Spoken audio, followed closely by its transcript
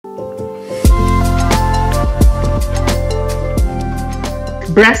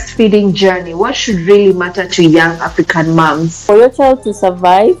breastfeeding journey. What should really matter to young African moms? For your child to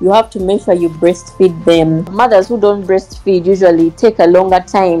survive, you have to make sure you breastfeed them. Mothers who don't breastfeed usually take a longer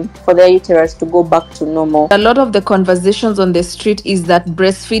time for their uterus to go back to normal. A lot of the conversations on the street is that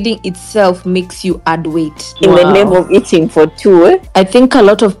breastfeeding itself makes you add weight. In the name of eating for two. I think a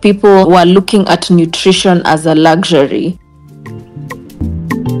lot of people were looking at nutrition as a luxury.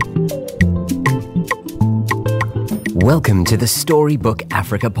 Welcome to the Storybook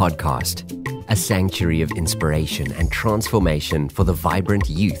Africa podcast, a sanctuary of inspiration and transformation for the vibrant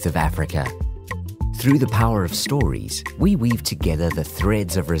youth of Africa. Through the power of stories, we weave together the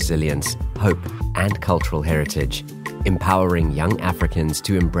threads of resilience, hope, and cultural heritage, empowering young Africans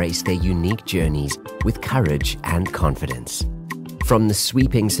to embrace their unique journeys with courage and confidence. From the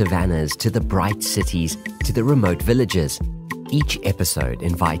sweeping savannas to the bright cities to the remote villages, each episode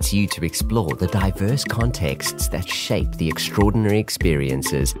invites you to explore the diverse contexts that shape the extraordinary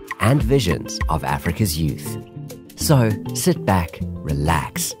experiences and visions of Africa's youth. So, sit back,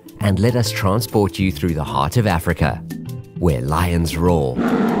 relax, and let us transport you through the heart of Africa, where lions roar,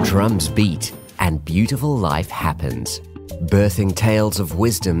 drums beat, and beautiful life happens, birthing tales of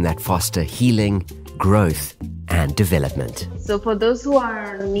wisdom that foster healing, growth, and development. So for those who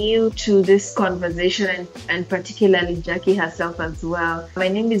are new to this conversation, and particularly Jackie herself as well, my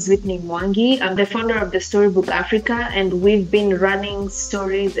name is Whitney Mwangi. I'm the founder of the Storybook Africa, and we've been running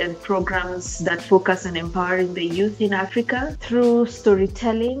stories and programs that focus on empowering the youth in Africa through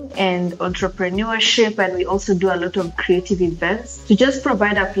storytelling and entrepreneurship, and we also do a lot of creative events to just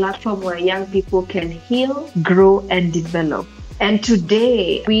provide a platform where young people can heal, grow, and develop. And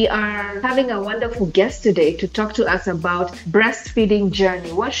today, we are having a wonderful guest today to talk to us about breastfeeding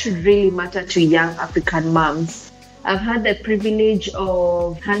journey. What should really matter to young African moms? I've had the privilege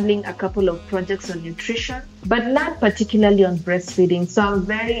of handling a couple of projects on nutrition, but not particularly on breastfeeding. So I'm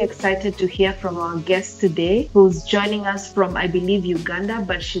very excited to hear from our guest today, who's joining us from, I believe, Uganda,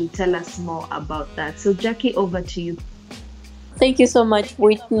 but she'll tell us more about that. So Jackie, over to you. Thank you so much,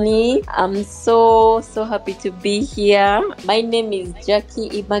 Whitney. I'm so happy to be here. My name is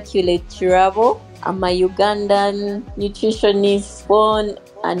Jackie Immaculate Kirabo. I'm a Ugandan nutritionist born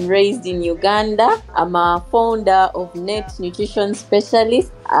and raised in Uganda. I'm a founder of Net Nutrition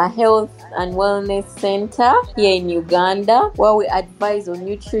Specialist, a health and wellness center here in Uganda, where we advise on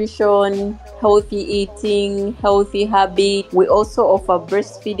nutrition, healthy eating, healthy habits. We also offer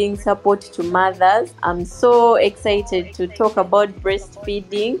breastfeeding support to mothers. I'm so excited to talk about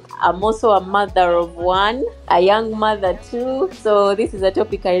breastfeeding. I'm also a mother of one, a young mother too. So this is a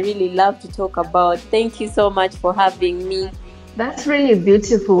topic I really love to talk about. Thank you so much for having me. That's really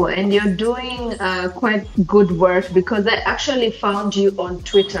beautiful, and you're doing quite good work, because I actually found you on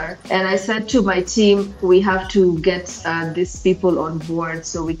Twitter, and I said to my team, we have to get these people on board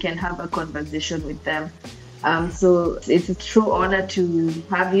so we can have a conversation with them. So it's a true honor to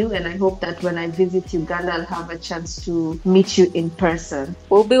have you, and I hope that when I visit Uganda, I'll have a chance to meet you in person.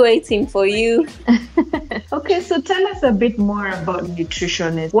 We'll be waiting for you. Okay, so tell us a bit more about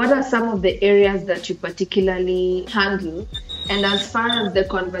nutrition. What are some of the areas that you particularly handle? And as far as the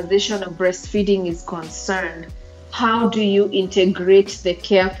conversation of breastfeeding is concerned, how do you integrate the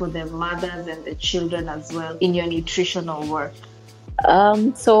care for the mothers and the children as well in your nutritional work?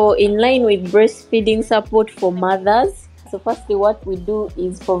 So in line with breastfeeding support for mothers, so firstly what we do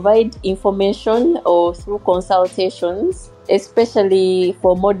is provide information or through consultations, especially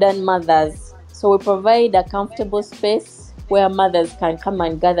for modern mothers. So we provide a comfortable space where mothers can come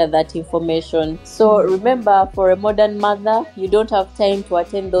and gather that information. So remember, for a modern mother, you don't have time to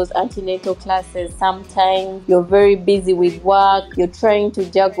attend those antenatal classes. Sometimes you're very busy with work, you're trying to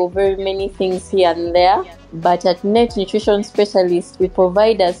juggle very many things here and there. But at Net Nutrition Specialist, we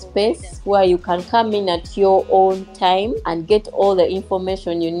provide a space where you can come in at your own time and get all the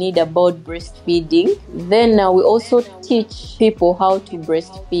information you need about breastfeeding. Then we also teach people how to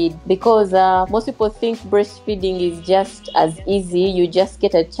breastfeed, because most people think breastfeeding is just as easy. You just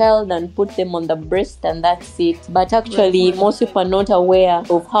get a child and put them on the breast and that's it. But actually, most people are not aware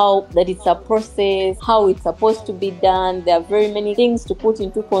of how that it's a process, how it's supposed to be done. There are very many things to put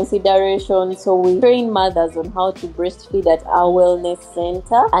into consideration. So we train mothers on how to breastfeed at our wellness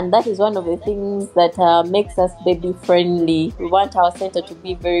center, and that is one of the things that makes us baby friendly. We want our center to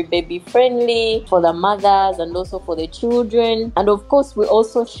be very baby friendly for the mothers and also for the children. And of course, we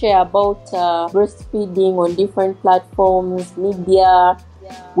also share about breastfeeding on different platforms, media,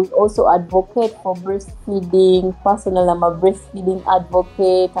 We also advocate for breastfeeding. Personally, I'm a breastfeeding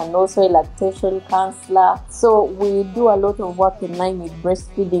advocate and also a lactation counselor. So we do a lot of work in line with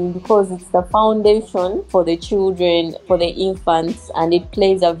breastfeeding because it's the foundation for the children, for the infants, and it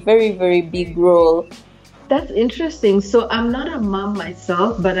plays a very, very big role. That's interesting. So I'm not a mom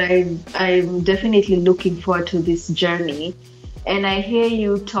myself, but I'm definitely looking forward to this journey. And I hear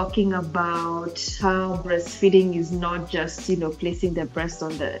you talking about how breastfeeding is not just, placing the breast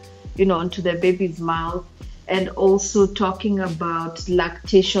on the, onto the baby's mouth, and also talking about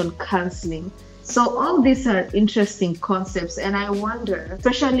lactation counseling. So all these are interesting concepts, and I wonder,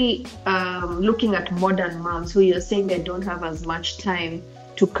 especially looking at modern moms who you're saying they don't have as much time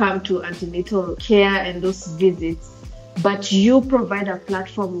to come to antenatal care and those visits, but you provide a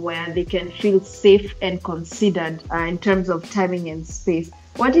platform where they can feel safe and considered in terms of timing and space.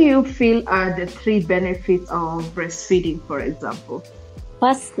 What do you feel are the 3 benefits of breastfeeding, for example?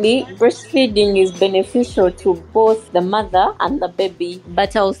 Firstly, breastfeeding is beneficial to both the mother and the baby.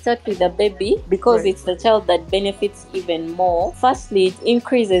 But I'll start with the baby because It's the child that benefits even more. Firstly, it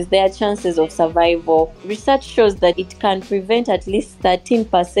increases their chances of survival. Research shows that it can prevent at least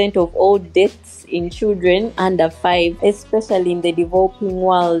 13% of all deaths in children under 5, especially in the developing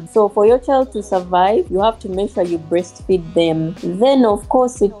world. So for your child to survive, you have to make sure you breastfeed them. Then, of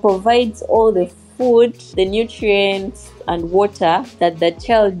course, it provides all the food, the nutrients and water that the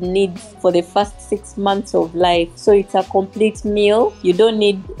child needs for the first 6 months of life. So it's a complete meal. You don't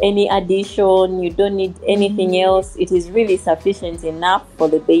need any addition. You don't need anything else. It is really sufficient enough for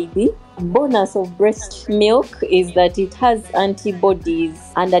the baby. Bonus of breast milk is that it has antibodies,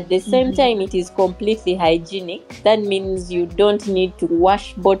 and at the same time it is completely hygienic. That means you don't need to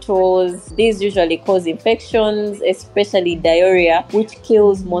wash bottles. These usually cause infections, especially diarrhea, which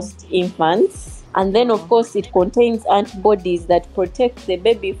kills most infants. And then, of course, it contains antibodies that protect the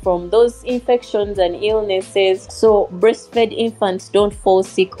baby from those infections and illnesses. So breastfed infants don't fall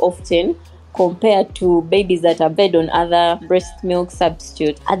sick often compared to babies that are fed on other breast milk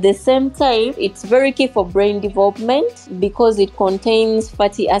substitutes. At the same time, it's very key for brain development because it contains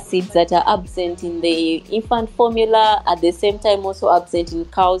fatty acids that are absent in the infant formula, at the same time also absent in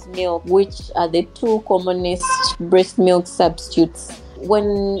cow's milk, which are the 2 commonest breast milk substitutes.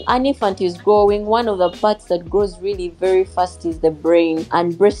 When an infant is growing, one of the parts that grows really very fast is the brain,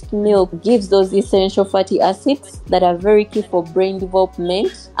 and breast milk gives those essential fatty acids that are very key for brain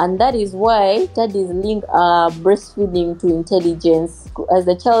development. And that is why studies link breastfeeding to intelligence. As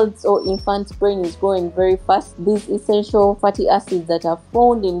the child's or infant's brain is growing very fast, these essential fatty acids that are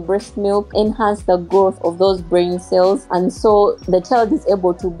found in breast milk enhance the growth of those brain cells, and so the child is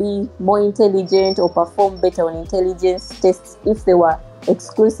able to be more intelligent or perform better on intelligence tests if they were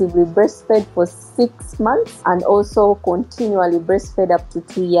exclusively breastfed for 6 months and also continually breastfed up to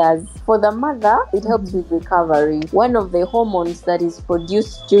 2 years. For the mother, it helps with recovery. One of the hormones that is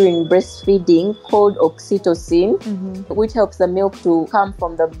produced during breastfeeding, called oxytocin, which helps the milk to come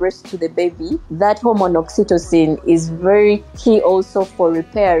from the breast to the baby. That hormone oxytocin is very key also for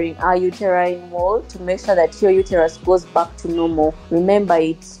repairing our uterine wall to make sure that your uterus goes back to normal. Remember,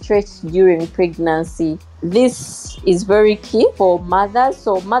 it's stretched during pregnancy. This is very key for mothers.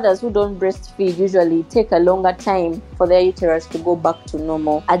 So mothers who don't breastfeed usually take a longer time for their uterus to go back to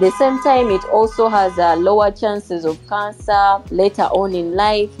normal. At the same time, it also has lower chances of cancer later on in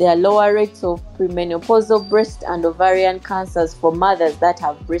life. There are lower rates of premenopausal breast and ovarian cancers for mothers that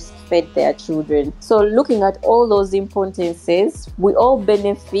have breastfed their children. So looking at all those importances, we all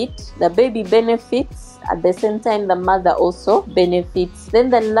benefit. The baby benefits. At the same time, the mother also benefits. Then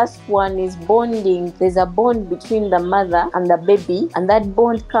the last one is bonding. There's a bond between the mother and the baby, and that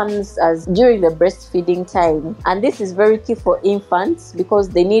bond comes as during the breastfeeding time. And this is very key for infants because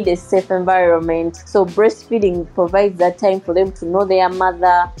they need a safe environment. So breastfeeding provides that time for them to know their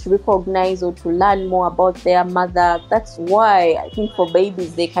mother, to recognize or to learn more about their mother. That's why I think for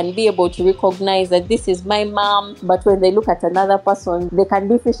babies, they can be able to recognize that this is my mom, but when they look at another person, they can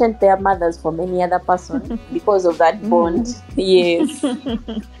differentiate their mothers from any other person because of that bond. Yes.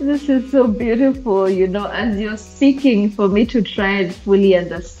 This is so beautiful, as you're speaking, for me to try and fully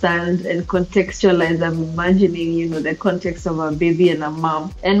understand and contextualize. I'm imagining, the context of a baby and a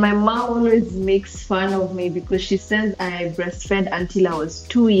mom. And my mom always makes fun of me because she says I breastfed until I was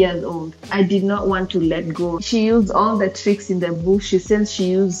 2 years old. I did not want to let go. She used all the tricks in the book. She says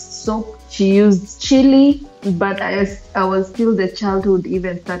she used soap, she used chili, but I was still the child who would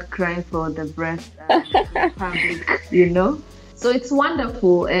even start crying for the breast in public, So it's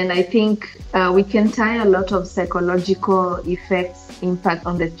wonderful, and I think we can tie a lot of psychological impact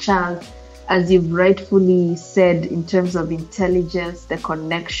on the child as you've rightfully said, in terms of intelligence, the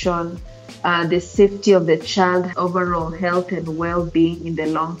connection, the safety of the child, overall health and well-being in the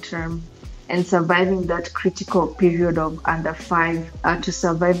long term, and surviving that critical period of under 5 to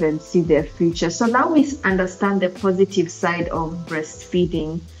survive and see their future. So now we understand the positive side of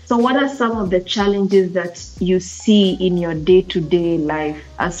breastfeeding. So what are some of the challenges that you see in your day-to-day life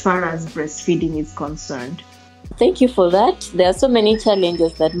as far as breastfeeding is concerned? Thank you for that. There are so many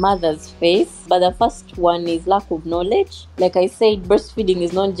challenges that mothers face, but the first one is lack of knowledge. Like I said, breastfeeding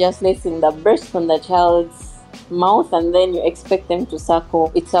is not just placing the breast on the child's mouth and then you expect them to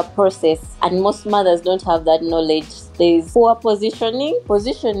suckle. It's a process, and most mothers don't have that knowledge. There's poor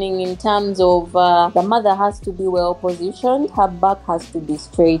positioning in terms of the mother has to be well positioned, her back has to be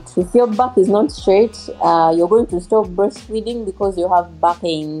straight. If your back is not straight, you're going to stop breastfeeding because you have back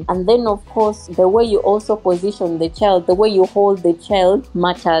pain. And then of course, the way you also position the child, the way you hold the child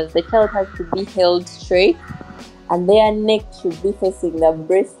matters. The child has to be held straight, and their neck should be facing the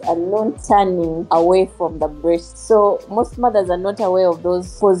breast and not turning away from the breast. So most mothers are not aware of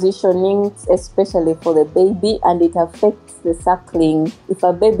those positionings, especially for the baby, and it affects the suckling. If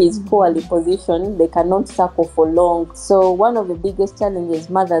a baby is poorly positioned, they cannot suckle for long. So one of the biggest challenges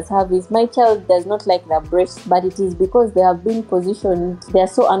mothers have is, my child does not like the breast, but it is because they have been positioned, they are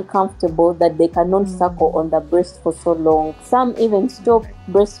so uncomfortable that they cannot suckle on the breast for so long. Some even stop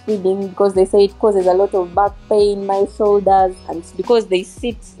breastfeeding because they say it causes a lot of back pain, my shoulders, and because they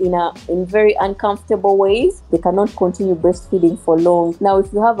sit in very uncomfortable ways, they cannot continue breastfeeding for long. Now,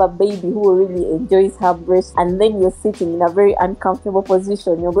 if you have a baby who really enjoys her breast and then you're sitting in a very uncomfortable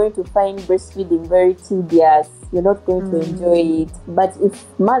position, you're going to find breastfeeding very tedious. You're not going to enjoy it. But if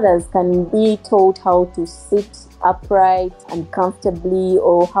mothers can be taught how to sit upright and comfortably,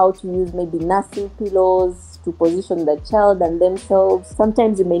 or how to use maybe nursing pillows to position the child and themselves.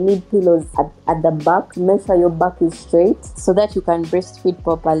 Sometimes you may need pillows at the back to make sure your back is straight so that you can breastfeed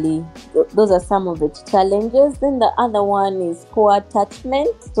properly. Those are some of the challenges. Then the other one is poor attachment.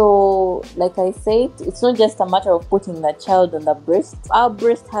 So like I said, it's not just a matter of putting the child on the breast. Our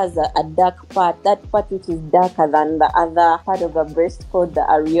breast has a dark part, that part which is darker than the other part of the breast called the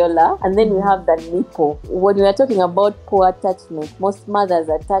areola. And then we have the nipple. When we are talking about poor attachment, most mothers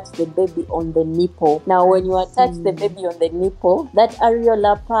attach the baby on the nipple. Now when you attach the baby on the nipple, that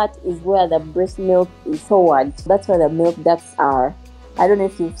areola part is where the breast milk is stored. That's where the milk ducts are. I don't know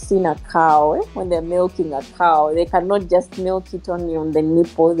if you've seen a cow. When they're milking a cow, they cannot just milk it only on the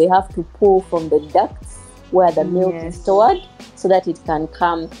nipple. They have to pull from the ducts where the milk is stored so that it can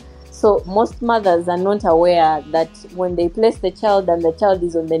come. So most mothers are not aware that when they place the child and the child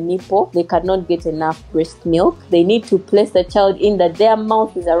is on the nipple, they cannot get enough breast milk. They need to place the child in that their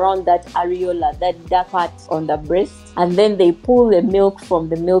mouth is around that areola, that dark part on the breast, and then they pull the milk from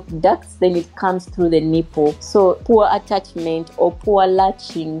the milk ducts, then it comes through the nipple. So poor attachment or poor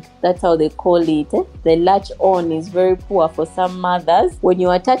latching, that's how they call it. The latch on is very poor for some mothers. When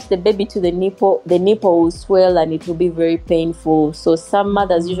you attach the baby to the nipple will swell and it will be very painful. So some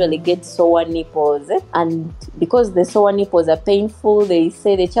mothers usually get sore nipples, and because the sore nipples are painful, they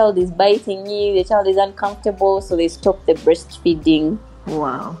say the child is biting you, the child is uncomfortable, so they stop the breastfeeding.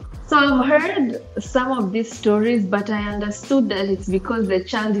 Wow. So I've heard some of these stories, but I understood that it's because the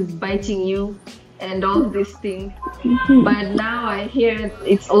child is biting you and all these things. But now I hear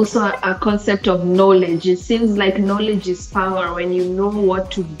it's also a concept of knowledge. It seems like knowledge is power. When you know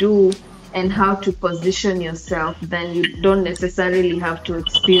what to do and how to position yourself, then you don't necessarily have to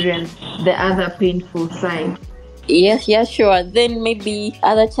experience the other painful side. Yes, sure. Then maybe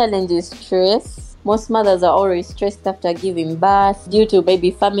other challenges, stress. Most mothers are always stressed after giving birth due to maybe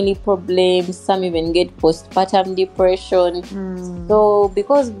family problems. Some even get postpartum depression. So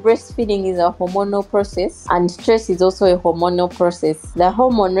because breastfeeding is a hormonal process and stress is also a hormonal process, the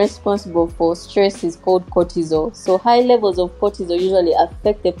hormone responsible for stress is called cortisol. So high levels of cortisol usually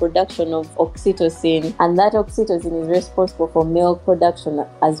affect the production of oxytocin, and that oxytocin is responsible for milk production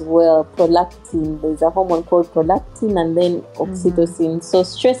as well. Prolactin, there's a hormone called prolactin and then oxytocin. So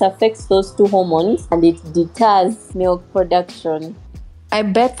stress affects those two hormones and it deters milk production. I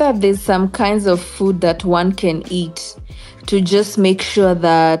bet that there's some kinds of food that one can eat to just make sure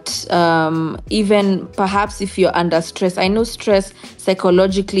that even perhaps if you're under stress, I know stress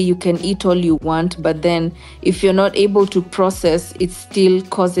psychologically you can eat all you want, but then if you're not able to process, it still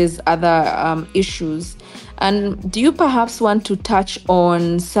causes other issues. And do you perhaps want to touch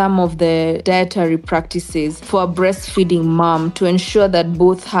on some of the dietary practices for a breastfeeding mom to ensure that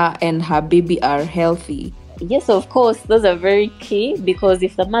both her and her baby are healthy? Yes, of course. Those are very key, because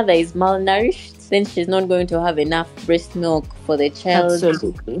if the mother is malnourished, then she's not going to have enough breast milk for the child.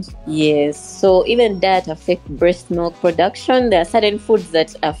 Absolutely. Yes. So even that affects breast milk production. There are certain foods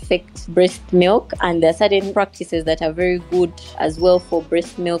that affect breast milk, and there are certain practices that are very good as well for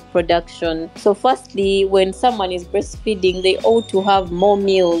breast milk production. So firstly, when someone is breastfeeding, they ought to have more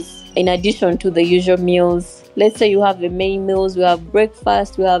meals in addition to the usual meals. Let's say you have the main meals, you have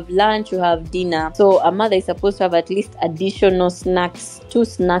breakfast, you have lunch, you have dinner. So a mother is supposed to have at least additional snacks, 2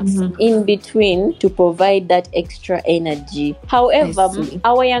 snacks in between to provide that extra energy. However,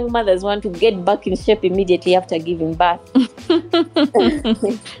 our young mothers want to get back in shape immediately after giving birth.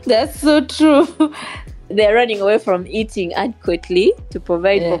 That's so true. They're running away from eating adequately to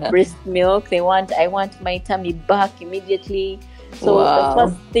provide for breast milk. I want my tummy back immediately. So the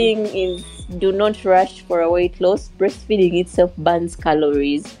first thing is, do not rush for a weight loss. Breastfeeding itself burns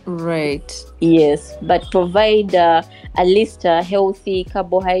calories. Right. Yes, but provide at least healthy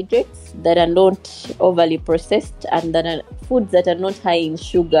carbohydrates that are not overly processed and that are foods that are not high in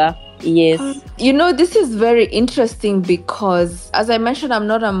sugar. Yes. This is very interesting because, as I mentioned, I'm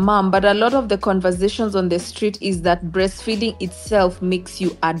not a mom, but a lot of the conversations on the street is that breastfeeding itself makes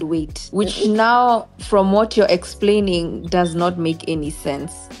you add weight, which now, from what you're explaining, does not make any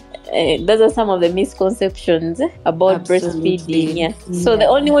sense. Those are some of the misconceptions about breastfeeding. Yeah. So the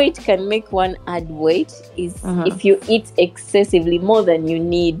only way it can make one add weight is if you eat excessively, more than you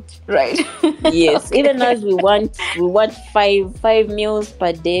need. Right. Yes. Okay. Even as we want five meals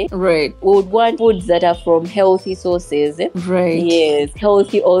per day. Right. We would want foods that are from healthy sources. Right. Yes.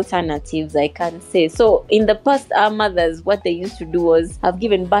 Healthy alternatives, I can say. So in the past, our mothers, what they used to do was have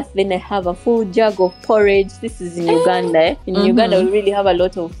given birth, then they have a full jug of porridge. This is in Uganda. In Uganda, we really have a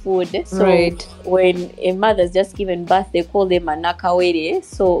lot of food. So when a mother's just given birth, they call them a nakawere.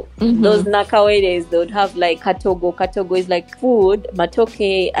 So those nakaweres, they would have like katogo. Katogo is like food,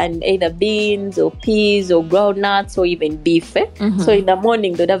 matoke, and either beans or peas or groundnuts or even beef. So in the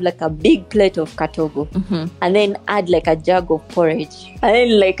morning, they'd have like a big plate of katogo and then add like a jug of porridge. And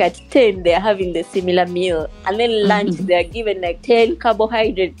then like at 10, they're having the similar meal. And then lunch, they're given like 10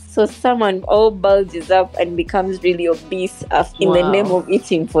 carbohydrates. So someone all bulges up and becomes really obese in the name of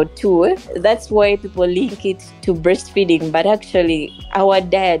eating for 2. That's why people link it to breastfeeding, but actually our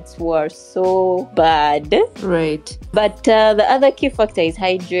diets were so bad. Right. But the other key factor is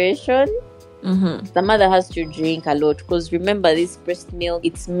hydration. The mother has to drink a lot because remember, this breast milk,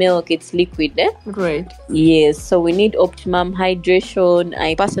 it's liquid. Right. Yes, so we need optimum hydration.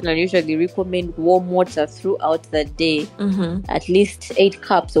 I personally usually recommend warm water throughout the day, at least 8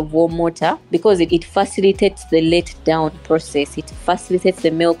 cups of warm water, because it facilitates the let down process. It facilitates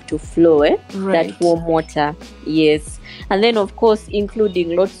the milk to flow, that warm water. Yes. And then, of course,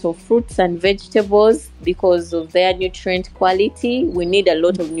 including lots of fruits and vegetables because of their nutrient quality. We need a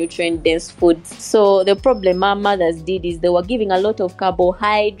lot of nutrient-dense foods. So the problem our mothers did is they were giving a lot of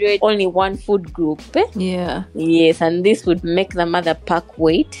carbohydrate, only one food group. Yeah. Yes, and this would make the mother pack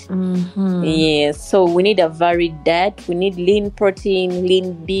weight. Yes, so we need a varied diet. We need lean protein,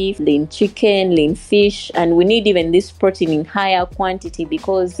 lean beef, lean chicken, lean fish, and we need even this protein in higher quantity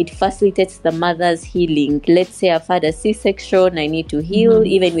because it facilitates the mother's healing. Let's say I've had a C-section, I need to heal.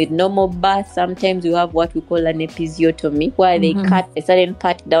 Even with normal birth, sometimes you have what we call an episiotomy, where they cut a certain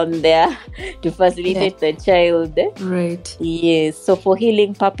part down there to facilitate the child. Right. Yes, so for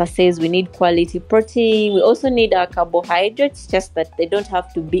healing purposes, we need quality protein. We also need our carbohydrates, just that they don't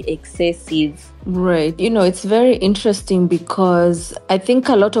have to be excessive. Right. It's very interesting because I think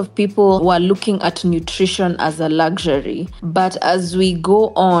a lot of people were looking at nutrition as a luxury. But as we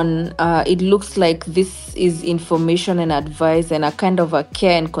go on, it looks like this is information and advice and a kind of a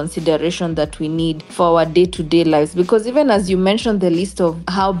care and consideration that we need for our day-to-day lives. Because even as you mentioned the list of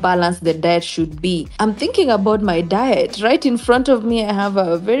how balanced the diet should be, I'm thinking about my diet. Right in front of me, I have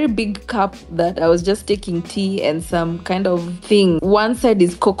a very big cup that I was just taking tea and some kind of thing. One side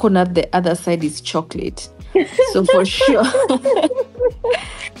is coconut, the other side is chocolate. So for sure.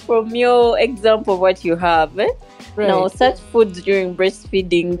 From your example, what you have, Right. Now, such foods during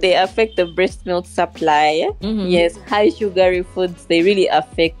breastfeeding, they affect the breast milk supply. Yes, high sugary foods, they really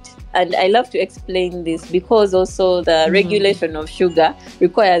affect. And I love to explain this because also the regulation of sugar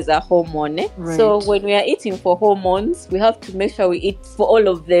requires a hormone. Right. So when we are eating for hormones, we have to make sure we eat for all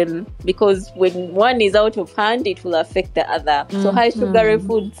of them, because when one is out of hand, it will affect the other. So high sugary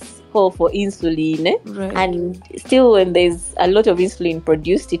foods call for insulin. Right. And still, when there's a lot of insulin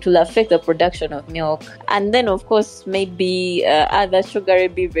produced, it will affect the production of milk. And then, of course, maybe other sugary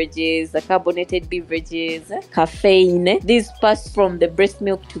beverages, carbonated beverages, caffeine. These pass from the breast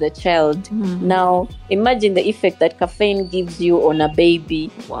milk to the child. Now, imagine the effect that caffeine gives you on a baby.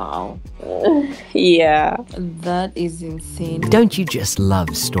 Wow. Yeah. That is insane. Don't you just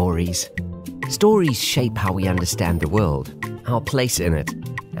love stories? Stories shape how we understand the world, our place in it,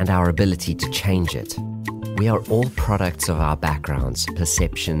 and our ability to change it. We are all products of our backgrounds,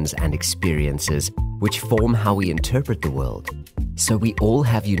 perceptions, and experiences, which form how we interpret the world. So we all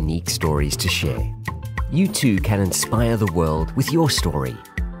have unique stories to share. You too can inspire the world with your story.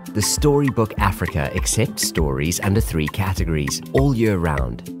 The Storybook Africa accepts stories under 3 categories all year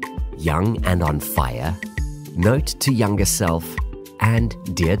round: Young and on Fire, Note to Younger Self, and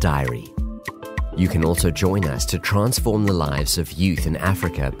Dear Diary. You can also join us to transform the lives of youth in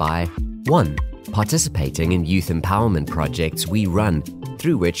Africa by 1. Participating in youth empowerment projects we run,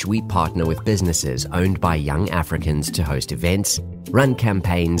 through which we partner with businesses owned by young Africans to host events, run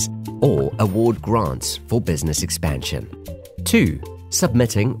campaigns, or award grants for business expansion. 2.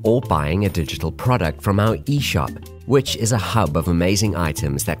 Submitting or buying a digital product from our e-shop, which is a hub of amazing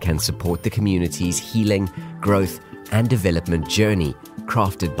items that can support the community's healing, growth, and development journey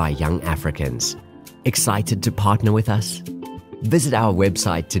crafted by young Africans. Excited to partner with us? Visit our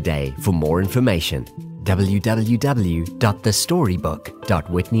website today for more information: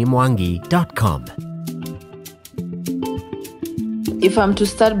 www.thestorybook.whitneymwangi.com. If I'm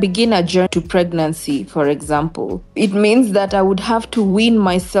to begin a journey to pregnancy, for example, it means that I would have to wean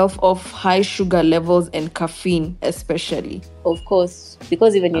myself off high sugar levels and caffeine, especially. Of course,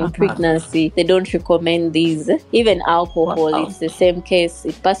 because even in pregnancy, they don't recommend these. Even alcohol, it's the same case.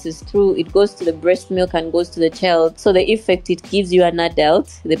 It passes through, it goes to the breast milk and goes to the child. So the effect it gives you an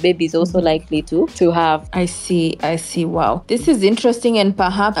adult, the baby is also likely to have. I see. Wow. This is interesting, and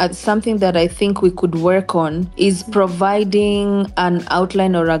perhaps something that I think we could work on is providing an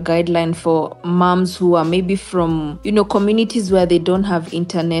outline or a guideline for moms who are maybe from, communities where they don't have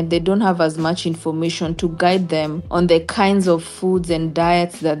internet, they don't have as much information to guide them on the kinds of foods and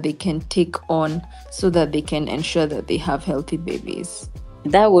diets that they can take on so that they can ensure that they have healthy babies.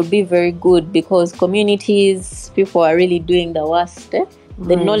 That would be very good, because communities, people are really doing the worst.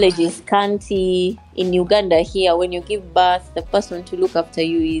 The knowledge is scanty. In Uganda here, when you give birth, the person to look after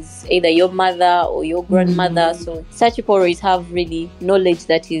you is either your mother or your grandmother. So such people always have really knowledge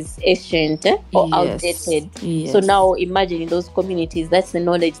that is ancient or outdated. Yes. So now imagine in those communities, that's the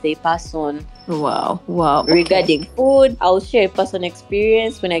knowledge they pass on. Wow. Regarding food, I'll share a personal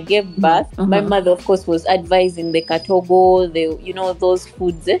experience. When I gave birth, my mother, of course, was advising the katogo, those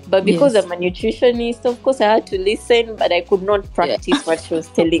foods. But because I'm a nutritionist, of course, I had to listen, but I could not practice what she was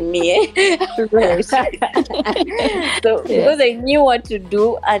telling me. Because I knew what to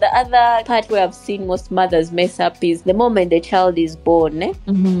do. And the other part where I've seen most mothers mess up is the moment the child is born.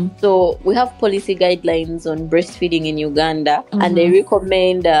 So we have policy guidelines on breastfeeding in Uganda, and they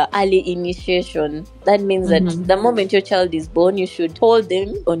recommend early initiation. That means that the moment your child is born, you should hold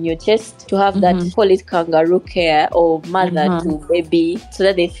them on your chest to have that, call it kangaroo care, or mother to baby, so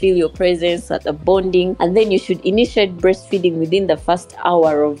that they feel your presence at the bonding. And then you should initiate breastfeeding within the first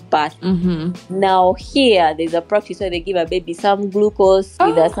hour of birth. Now here, there's a practice where they give a baby some glucose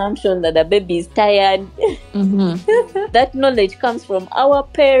with the assumption that the baby is tired. That knowledge comes from our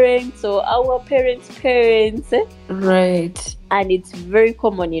parents or our parents' parents. Right. And it's very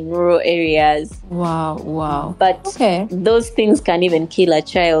common in rural areas. Wow. But those things can even kill a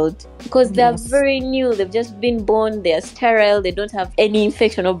child, because they're very new. They've just been born. They're sterile. They don't have any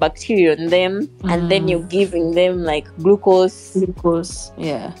infection or bacteria on them. And then you're giving them like glucose.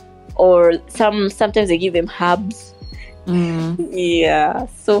 Yeah. Or sometimes they give them herbs. Yeah.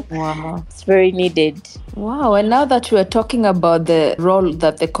 So it's very needed. Wow. And now that we are talking about the role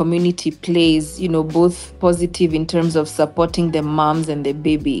that the community plays, both positive in terms of supporting the moms and the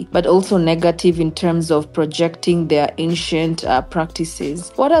baby, but also negative in terms of projecting their ancient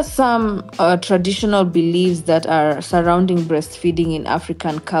practices. What are some traditional beliefs that are surrounding breastfeeding in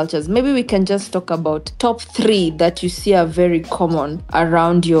African cultures? Maybe we can just talk about top 3 that you see are very common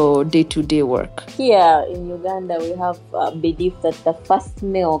around your day-to-day work. Here in Uganda, we have a belief that the first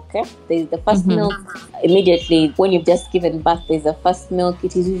milk, there's the first milk immediately when you've just given birth. There's the first milk.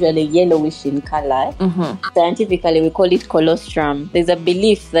 It is usually yellowish in color. Scientifically, we call it colostrum. There's a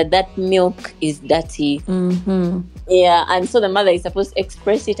belief that milk is dirty. Yeah, and so the mother is supposed to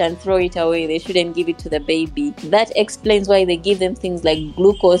express it and throw it away. They shouldn't give it to the baby. That explains why they give them things like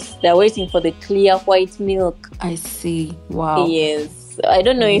glucose. They're waiting for the clear white milk. I see. Wow. Yes. I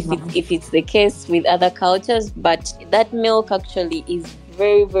don't know if it's the case with other cultures, but that milk actually is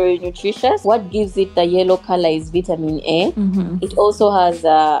very, very nutritious. What gives it the yellow color is vitamin A. It also has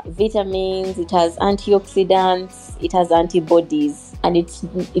vitamins, it has antioxidants, it has antibodies, and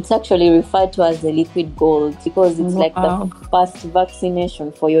it's actually referred to as the liquid gold because it's like the first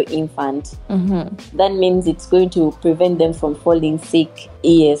vaccination for your infant. That means it's going to prevent them from falling sick.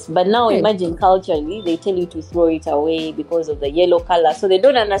 Yes, but now imagine culturally they tell you to throw it away because of the yellow color, so they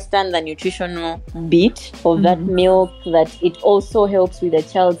don't understand the nutritional bit of that milk, that it also helps with the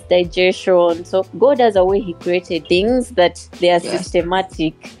child's digestion. So God has a way He created things that they are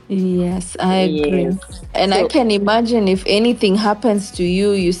systematic. Yes, I agree. And I can imagine if anything happens to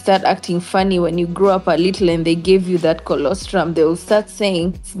you, you start acting funny when you grow up a little and they gave you that colostrum, they will start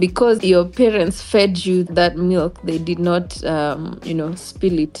saying it's because your parents fed you that milk. They did not,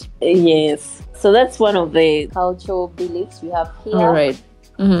 spill it. Yes. So that's one of the cultural beliefs we have here. All right.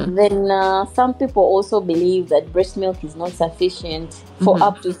 Then some people also believe that breast milk is not sufficient for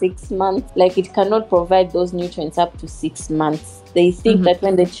up to 6 months. Like it cannot provide those nutrients up to 6 months. They think that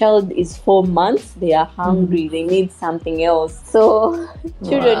when the child is 4 months, they are hungry. They need something else. So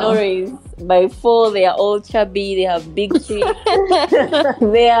children always, by 4, they are all chubby. They have big teeth.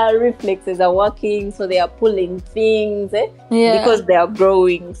 Their reflexes are working. So they are pulling things because they are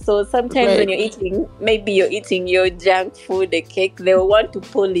growing. So sometimes when you're eating, maybe you're eating your junk food, a cake, they'll want to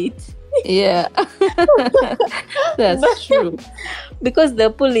pull it. Yeah, that's true. Because they're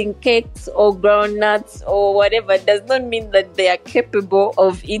pulling cakes or groundnuts or whatever does not mean that they are capable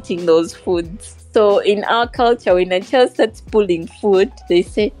of eating those foods. So in our culture, when a child starts pulling food, they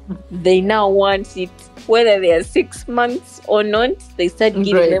say they now want it. Whether they are 6 months or not, they start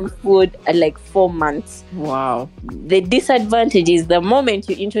giving them food at like 4 months. Wow. The disadvantage is the moment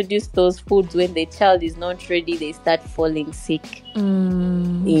you introduce those foods when the child is not ready, they start falling sick.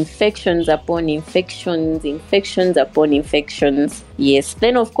 Infections upon infections, infections upon infections. Yes.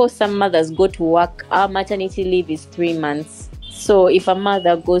 Then, of course, some mothers go to work. Our maternity leave is 3 months. So if a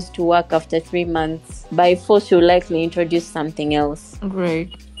mother goes to work after 3 months, by force, she'll likely introduce something else.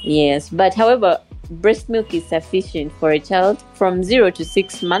 Great. Yes. But however, breast milk is sufficient for a child from 0 to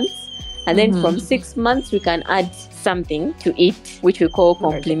 6 months. And then from 6 months, we can add something to eat, which we call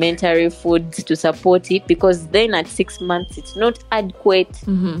complementary foods to support it, because then at 6 months, it's not adequate.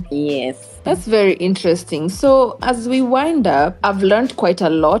 Yes. That's very interesting. So as we wind up, I've learned quite a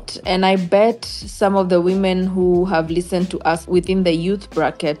lot, and I bet some of the women who have listened to us within the youth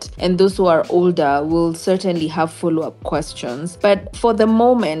bracket and those who are older will certainly have follow-up questions. But for the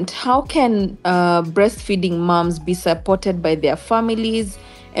moment, how can breastfeeding moms be supported by their families,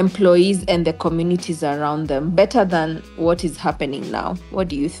 employees, and the communities around them better than what is happening now? What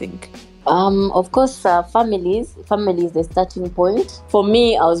do you think? Of course, family is the starting point. For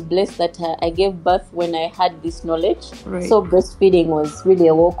me, I was blessed that I gave birth when I had this knowledge. So breastfeeding was really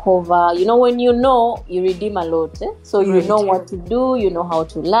a walkover. When you redeem a lot. So you know what to do, you know how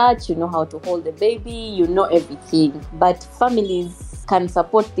to latch, you know how to hold the baby, you know everything. But families can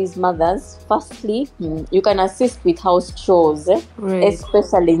support these mothers. Firstly, you can assist with house chores,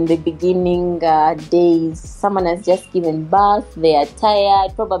 especially in the beginning days. Someone has just given birth, they are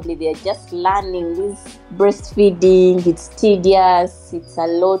tired, probably they are just learning this breastfeeding. It's tedious, it's a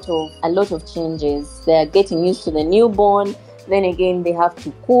lot of changes. They are getting used to the newborn. Then again, they have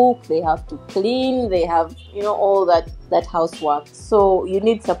to cook, they have to clean, they have, all that housework. So you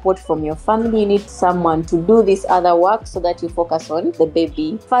need support from your family. You need someone to do this other work so that you focus on the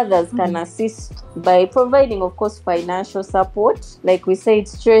baby. Fathers can assist by providing, of course, financial support. Like we said,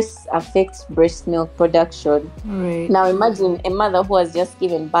 stress affects breast milk production. Now imagine a mother who has just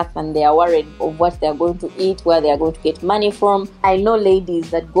given birth and they are worried of what they are going to eat, where they are going to get money from. I know ladies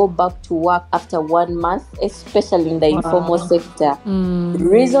that go back to work after 1 month, especially in the informal sector. The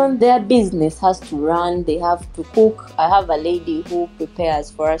reason their business has to run, they have to cook. I have a lady who prepares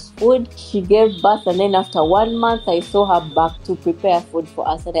for us food. She gave birth, and then after 1 month, I saw her back to prepare food for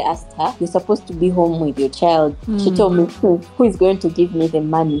us. And I asked her, "You're supposed to be home with your child." She told me, "Who is going to give me the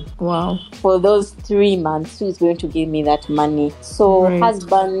money?" Wow. For those 3 months, who is going to give me that money? So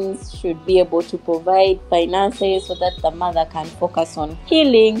husbands should be able to provide finances so that the mother can focus on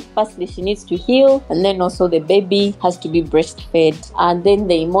healing. Firstly, she needs to heal, and then also the baby has to be breastfed. And then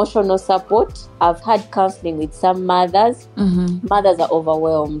the emotional support. I've had counseling with some mothers. Mothers are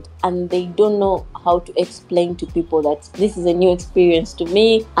overwhelmed and they don't know how to explain to people that this is a new experience to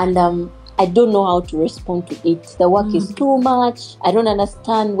me, and I don't know how to respond to it. The work is too much. I don't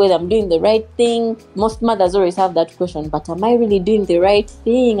understand whether I'm doing the right thing. Most mothers always have that question, but am I really doing the right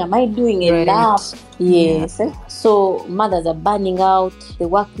thing? Am I doing enough? Yes. So mothers are burning out, the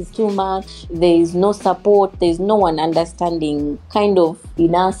work is too much, there is no support, there is no one understanding. Kind of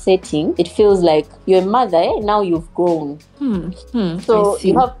in our setting, it feels like you're a mother, now you've grown. So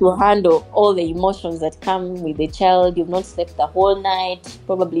you have to handle all the emotions that come with the child. You've not slept the whole night,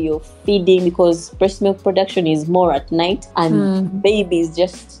 probably you're feeding, because breast milk production is more at night, and baby is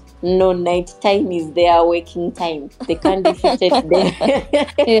just no, night time is their waking time. They can't differentiate there.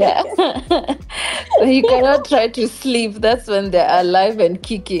 Yeah. So you cannot try to sleep. That's when they're alive and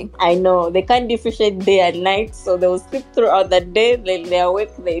kicking. I know. They can't differentiate day and night. So they will sleep throughout the day. Then they're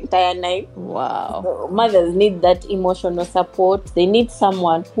awake the entire night. Wow. So mothers need that emotional support. They need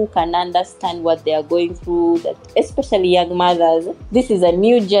someone who can understand what they are going through. That, especially young mothers. This is a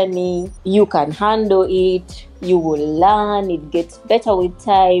new journey. You can handle it. You will learn. It gets better with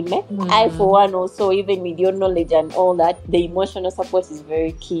time. I, for one, also, even with your knowledge and all that, the emotional support is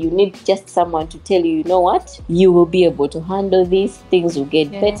very key. You need just someone to tell you, you know what, you will be able to handle this. Things will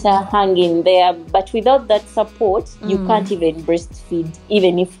get better. Hang in there. But without that support, you can't even breastfeed,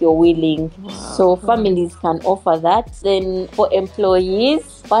 even if you're willing. So families can offer that. Then for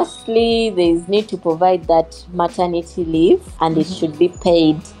employees, firstly, there is need to provide that maternity leave, and it should be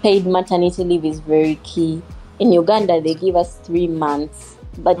paid. Paid maternity leave is very key. In Uganda, they give us 3 months,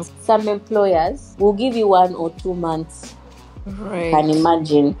 but some employers will give you 1 or 2 months. Right. You can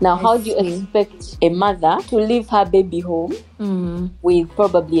imagine. Now, how do you expect a mother to leave her baby home with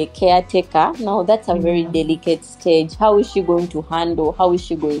probably a caretaker? Now, that's a very delicate stage. How is she going to handle? How is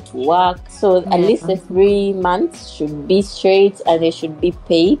she going to work? So at least the 3 months should be straight, and they should be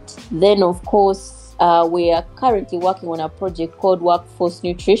paid. Then, of course, we are currently working on a project called Workforce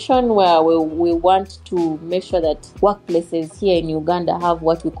Nutrition, where we want to make sure that workplaces here in Uganda have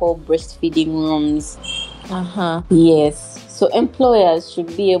what we call breastfeeding rooms. Yes. So employers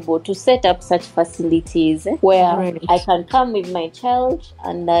should be able to set up such facilities where I can come with my child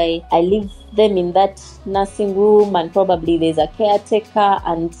and I leave them in that nursing room, and probably there's a caretaker,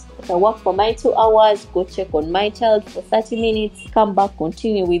 and I work for my 2 hours, go check on my child for 30 minutes, come back,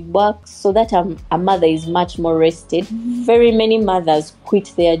 continue with work, so that a mother is much more rested. Very many mothers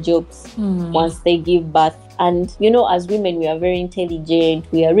quit their jobs once they give birth. And, you know, as women, we are very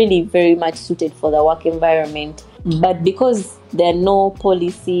intelligent. We are really very much suited for the work environment. But because there are no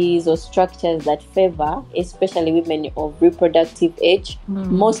policies or structures that favor, especially women of reproductive age,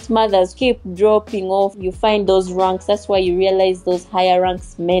 most mothers keep dropping off. You find those ranks. That's why you realize those higher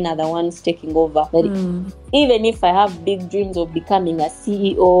ranks men are the ones taking over. Even if I have big dreams of becoming a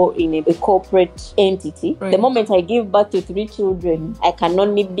CEO in a corporate entity, the moment I give birth to 3 children, I can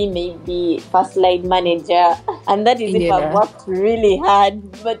only be maybe first line manager. And that is if I've worked really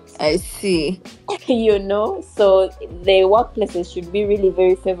hard. But I see. You know, so the workplaces should be really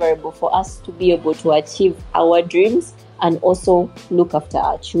very favorable for us to be able to achieve our dreams and also look after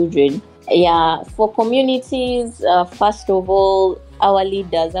our children. Yeah, for communities, first of all, our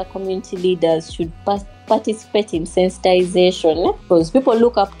leaders, our community leaders should participate in sensitization, because people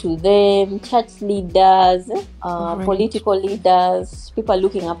look up to them, church leaders, political leaders, people are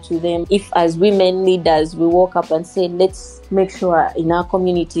looking up to them. If as women leaders we walk up and say, let's make sure in our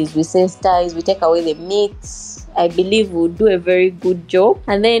communities we sensitize, we take away the myths, I believe we'll do a very good job.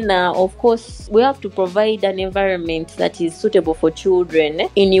 And then, of course, we have to provide an environment that is suitable for children.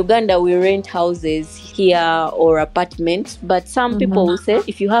 In Uganda, we rent houses here or apartments, but some people will say,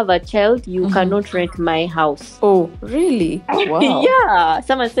 if you have a child, you cannot rent my house. Oh, really? Wow. Yeah.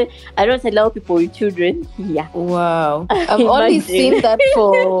 Someone said, I don't allow people with children. Yeah. Wow. I've only seen that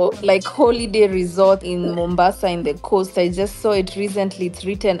for like holiday resort in Mombasa in the coast. I just saw it recently. It's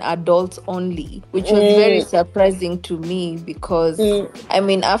written adults only, which was very surprising to me, because I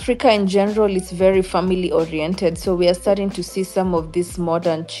mean, Africa in general is very family oriented, so we are starting to see some of these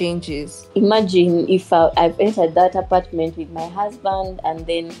modern changes. Imagine if I've entered that apartment with my husband and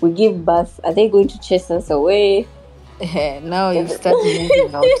then we give birth, are they going to chase us away? Now you start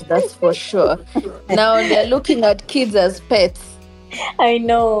moving out, that's for sure. Now they're looking at kids as pets. I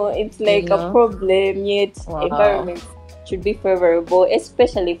know, it's like a problem, yet environment should be favorable,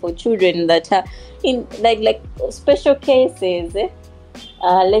 especially for children that are in like special cases.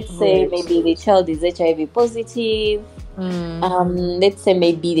 Let's say maybe the child is HIV positive, Let's say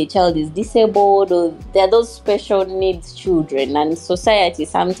maybe the child is disabled, or there are those special needs children, and society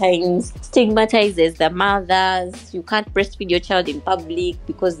sometimes stigmatizes the mothers. You can't breastfeed your child in public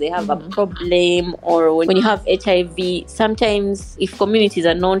because they have a problem, or when you have HIV, sometimes if communities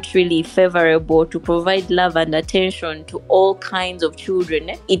are not really favorable to provide love and attention to all kinds of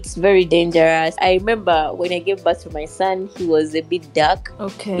children, it's very dangerous. I remember when I gave birth to my son, he was a bit dark.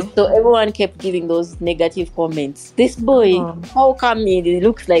 Okay. So everyone kept giving those negative comments. This boy, how come he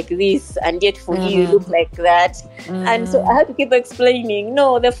looks like this, and yet for you look like that? And so I had to keep explaining,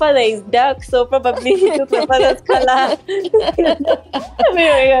 no, the father is dark, so probably he took the father's color.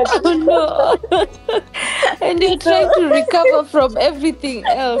 Oh no. And you're trying to recover from everything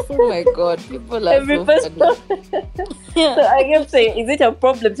else. Oh my God, people are so funny. So I kept saying, is it a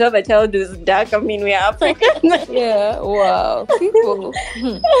problem to have a child who's dark? I mean, we are African. Yeah, wow. People.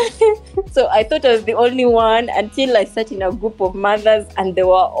 So I thought I was the only one until I sat in a group of mothers, and they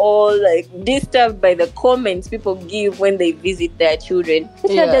were all like disturbed by the comments people give when they visit their children.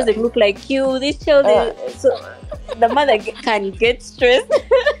 This child doesn't look like you. This child is... So the mother can get stressed.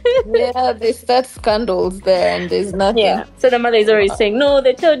 Yeah, they start scandals there, and there's nothing. Yeah. So the mother is already saying, no,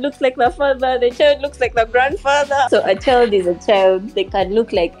 the child looks like the father, the child looks like the grandfather. So a child is a child. They can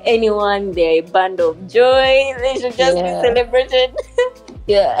look like anyone. They're a band of joy. They should just be celebrated.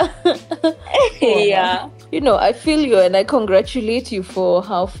 Yeah. Yeah. You know, I feel you, and I congratulate you for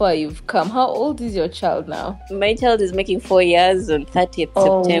how far you've come. How old is your child now? My child is making 4 years on 30th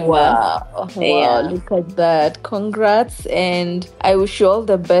September. Wow. Yeah. Look at that. Congrats, and I wish you all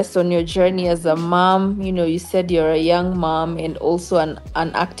the best on your journey as a mom. You know, you said you're a young mom and also an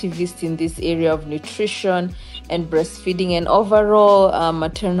activist in this area of nutrition and breastfeeding and overall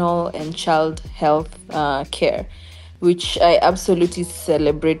maternal and child health care, which I absolutely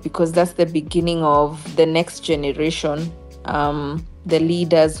celebrate, because that's the beginning of the next generation, the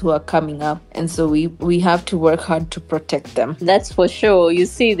leaders who are coming up. And so we have to work hard to protect them. That's for sure. You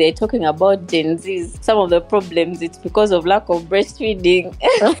see, they're talking about Gen Zs. Some of the problems, it's because of lack of breastfeeding.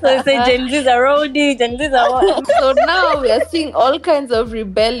 So they say Gen Zs are rowdy, Gen Zs are... So now we are seeing all kinds of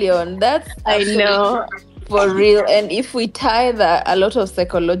rebellion. That's I know. For real. And if we tie a lot of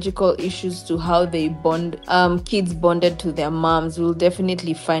psychological issues to how they bond, kids bonded to their moms, we'll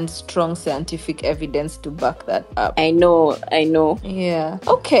definitely find strong scientific evidence to back that up. I know. Yeah.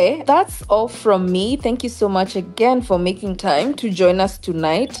 Okay, that's all from me. Thank you so much again for making time to join us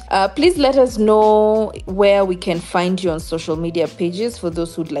tonight. Please let us know where we can find you on social media pages for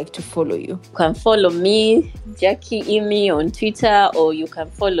those who'd like to follow you. You can follow me, Jackie Imi, on Twitter, or you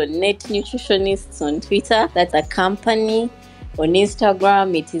can follow Net Nutritionists on Twitter. That's a company. On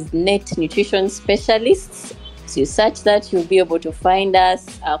Instagram, it is Net Nutrition Specialists. So you search that, you'll be able to find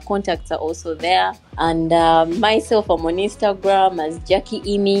us. Our contacts are also there. And myself, I'm on Instagram as Jackie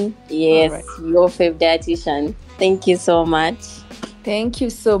Imi. Yes, right. Your favorite dietitian. Thank you so much. Thank you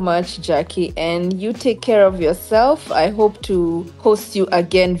so much, Jackie. And you take care of yourself. I hope to host you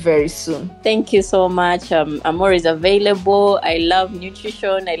again very soon. Thank you so much. I'm always available. I love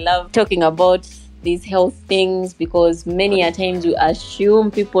nutrition. I love talking about these health things, because many a times we assume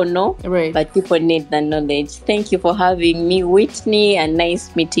people know, right, but people need the knowledge. Thank you for having me, Whitney, and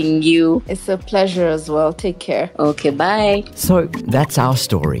nice meeting you. It's a pleasure as well. Take care. Okay, bye. So that's our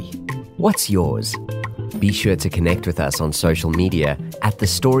story. What's yours? Be sure to connect with us on social media at The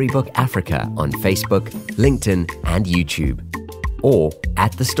Storybook Africa on Facebook, LinkedIn, and YouTube, or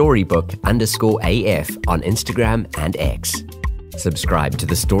at The Storybook_AF on Instagram and X. Subscribe to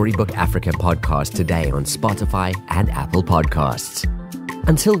the Storybook Africa podcast today on Spotify and Apple Podcasts.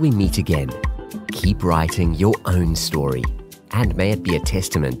 Until we meet again, keep writing your own story, and may it be a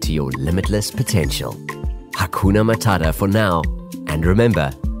testament to your limitless potential. Hakuna Matata for now, and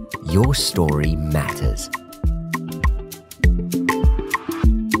remember, your story matters.